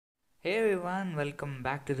Hey everyone, welcome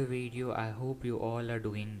back to the video. I hope you all are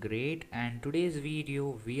doing great, and today's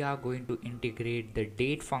video we are going to integrate the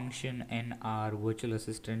date function in our virtual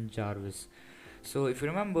assistant Jarvis. So if you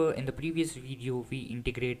remember, in the previous video we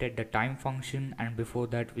integrated the time function, and before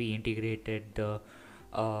that we integrated the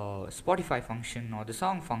Spotify function or the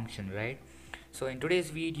song function, right? So in today's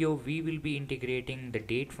video we will be integrating the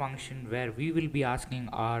date function, where we will be asking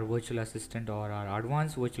our virtual assistant or our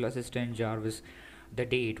advanced virtual assistant Jarvis the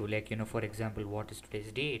date, like, for example, what is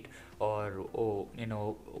today's date, or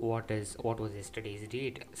what was yesterday's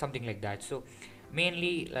date, something like that. So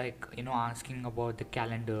mainly, like, asking about the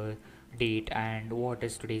calendar date and what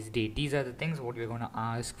is today's date. These are the things what we're going to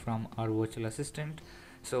ask from our virtual assistant.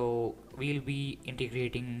 So we'll be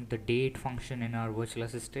integrating the date function in our virtual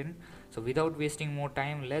assistant. So without wasting more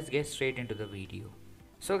time, let's get straight into the video.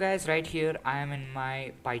 So guys, right here I am in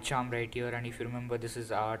my PyCharm right here, and if you remember, this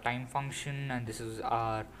is our time function and this is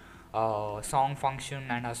our song function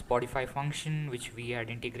and our Spotify function which we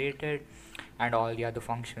had integrated, and all the other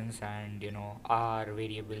functions, and our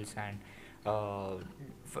variables, and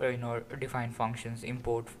define functions,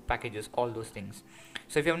 import packages, all those things.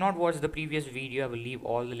 So if you have not watched the previous video, I will leave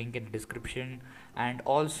all the link in the description, and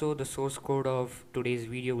also the source code of today's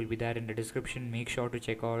video will be there in the description. Make sure to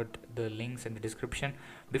check out the links in the description.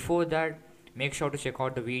 Before that, make sure to check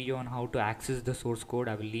out the video on how to access the source code.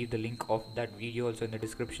 I will leave the link of that video also in the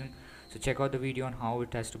description. So check out the video on how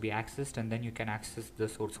it has to be accessed, and then you can access the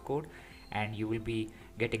source code, and you will be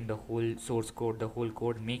getting the whole source code, the whole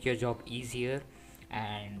code. Make your job easier,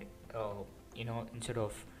 and instead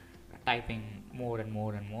of typing more and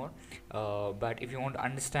more and more, but if you want to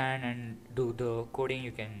understand and do the coding,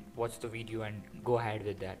 you can watch the video and go ahead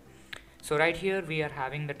with that. So right here we are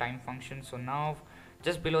having the time function. So now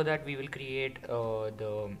just below that we will create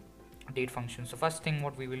the date function. So first thing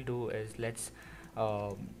what we will do is, let's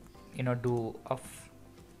do a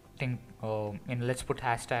thing, let's put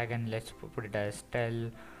hashtag, and let's put it as tell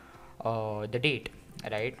the date,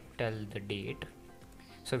 right? Tell the date.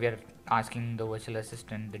 So we are asking the virtual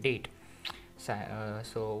assistant the date.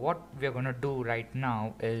 So what we are going to do right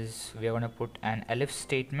now is we are going to put an elif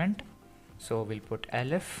statement. So we'll put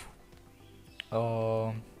elif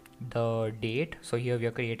the date. So here we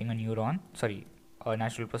are creating a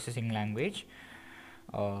natural processing language,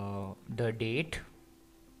 the date,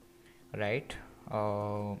 right?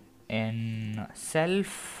 In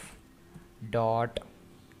self dot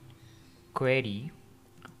query,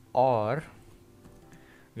 or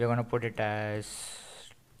we're gonna put it as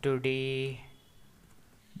today,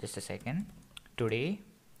 just a second, today's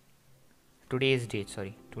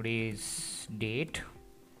date,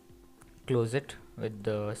 close it with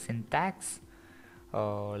the syntax.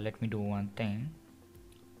 Let me do one thing.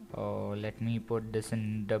 Let me put this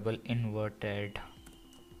in double inverted,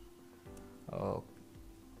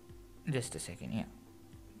 just a second. Yeah,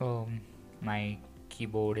 my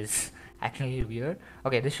keyboard is actually weird.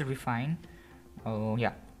 Okay, this should be fine.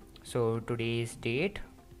 Yeah, so today's date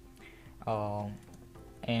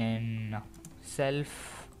in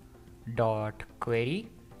self dot query,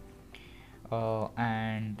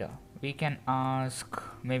 and we can ask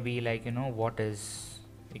maybe, like, what is,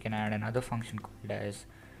 we can add another function called as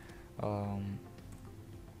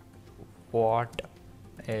what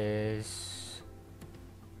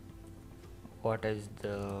is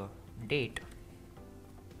the date.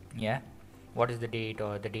 Yeah, what is the date,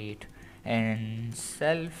 or the date in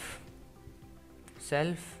self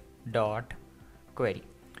dot query.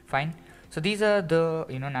 Fine. So these are the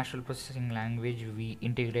natural processing language we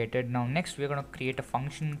integrated. Now next we're going to create a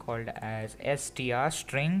function called as str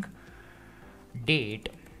string date.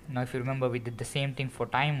 Now if you remember, we did the same thing for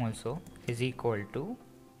time also, is equal to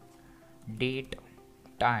date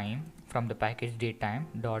time from the package datetime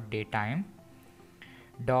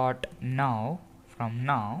dot now, from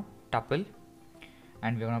now tuple,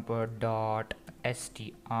 and we're gonna put dot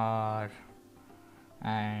str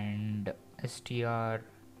and strf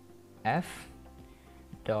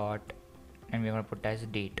dot, and we're gonna put as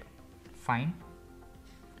date. Fine.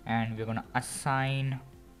 And we're gonna assign,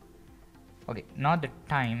 okay, not the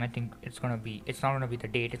time, I think it's not gonna be the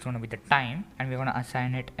date, it's gonna be the time, and we're gonna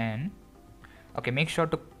assign it in, okay, make sure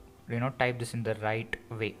to type this in the right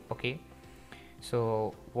way. Okay,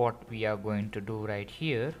 so what we are going to do right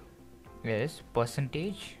here is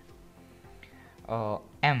percentage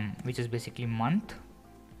m, which is basically month,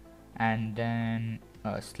 and then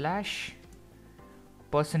slash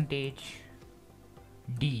percentage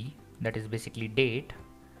d, that is basically date,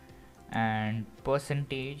 and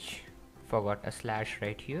percentage, forgot a slash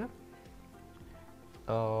right here,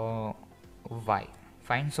 y.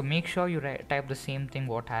 Fine. So make sure you type the same thing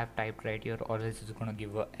what I have typed right here, or else it's gonna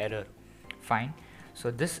give a error. Fine.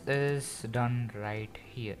 So this is done right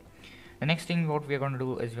here. The next thing what we are going to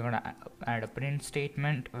do is we're going to add a print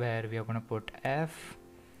statement where we are going to put f,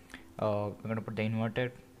 we're going to put the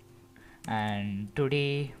inverted, and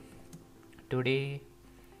today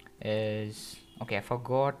is okay. I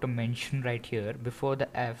forgot to mention right here before the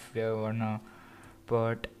f we are going to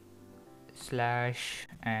put slash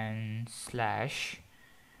and slash.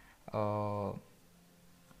 We're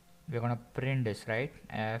going to print this, right?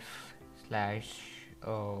 F slash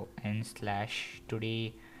and slash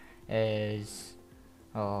today is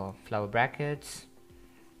flower brackets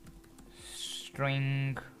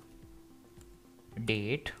string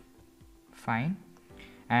date. Fine.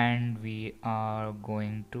 And we are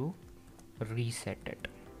going to reset it.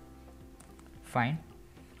 Fine.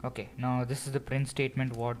 Okay, now this is the print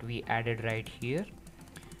statement what we added right here.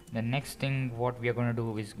 The next thing what we are going to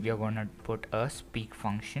do is we are going to put a speak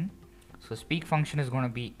function. So speak function is going to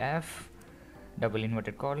be f double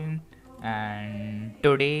inverted colon, and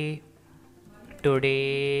today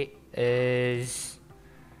is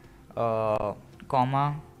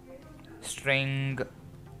comma string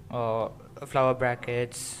flower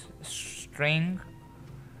brackets string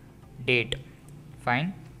date.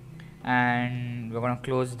 Fine. And we're going to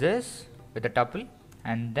close this with a tuple,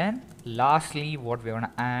 and then lastly what we're going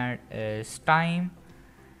to add is time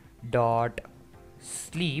dot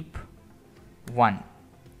sleep 1.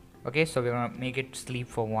 Okay, so we're gonna make it sleep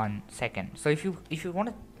for 1 second. So if you want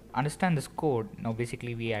to understand this code, now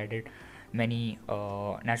basically we added many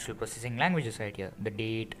natural processing languages right here. The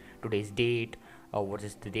date, today's date, what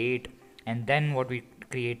is the date, and then what we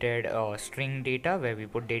created string data where we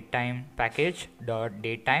put datetime package dot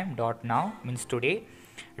datetime dot now means today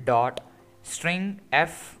dot string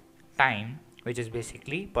f time, which is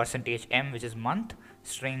basically percentage m, which is month,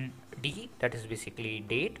 string d, that is basically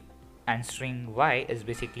date, and string y is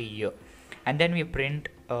basically year. And then we print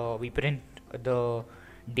the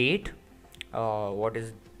date, what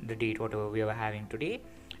is the date whatever we are having today,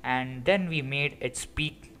 and then we made it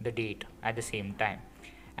speak the date at the same time,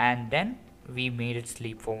 and then we made it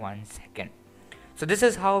sleep for 1 second. So this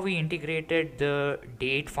is how we integrated the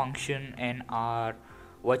date function in our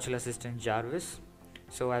virtual assistant Jarvis.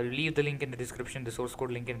 So I'll leave the link in the description, the source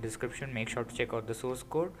code link in the description. Make sure to check out the source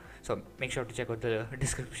code. So make sure to check out the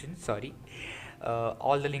description, sorry.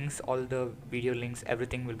 All the links, all the video links,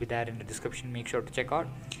 everything will be there in the description. Make sure to check out.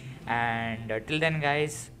 And till then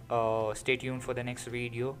guys, stay tuned for the next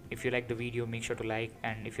video. If you like the video, make sure to like,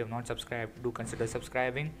 and if you have not subscribed, do consider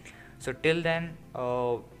subscribing. So till then,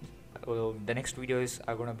 the next videos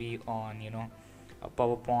are gonna be on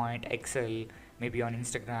PowerPoint, Excel, maybe on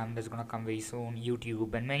Instagram, that's gonna come very soon,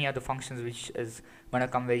 YouTube, and many other functions which is gonna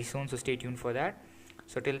come very soon. So stay tuned for that.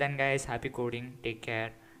 So till then guys, happy coding, take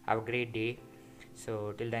care, have a great day.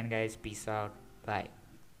 So till then guys, peace out, bye.